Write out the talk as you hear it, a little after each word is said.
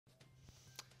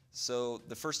So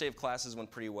the first day of classes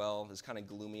went pretty well. It was kind of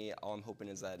gloomy. All I'm hoping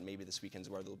is that maybe this weekend's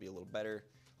weather will be a little better.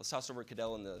 Let's toss over to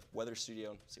Cadell in the weather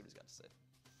studio and see what he's got to say.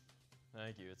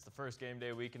 Thank you. It's the first game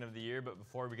day weekend of the year, but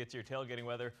before we get to your tailgating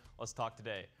weather, let's talk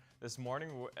today. This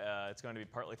morning, it's going to be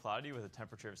partly cloudy with a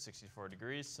temperature of 64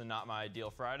 degrees, so not my ideal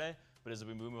Friday, but as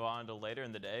we move on to later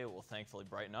in the day, it will thankfully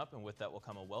brighten up, and with that will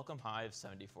come a welcome high of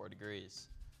 74 degrees.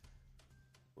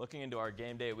 Looking into our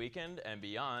game day weekend and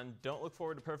beyond, don't look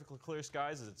forward to perfectly clear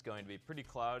skies as it's going to be pretty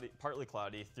cloudy, partly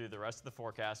cloudy through the rest of the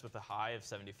forecast with a high of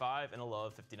 75 and a low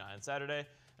of 59 on Saturday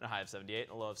and a high of 78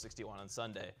 and a low of 61 on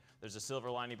Sunday. There's a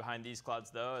silver lining behind these clouds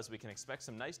though, as we can expect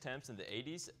some nice temps in the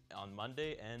 80s on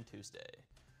Monday and Tuesday.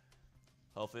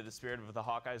 Hopefully the spirit of the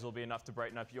Hawkeyes will be enough to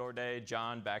brighten up your day.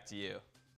 John, back to you.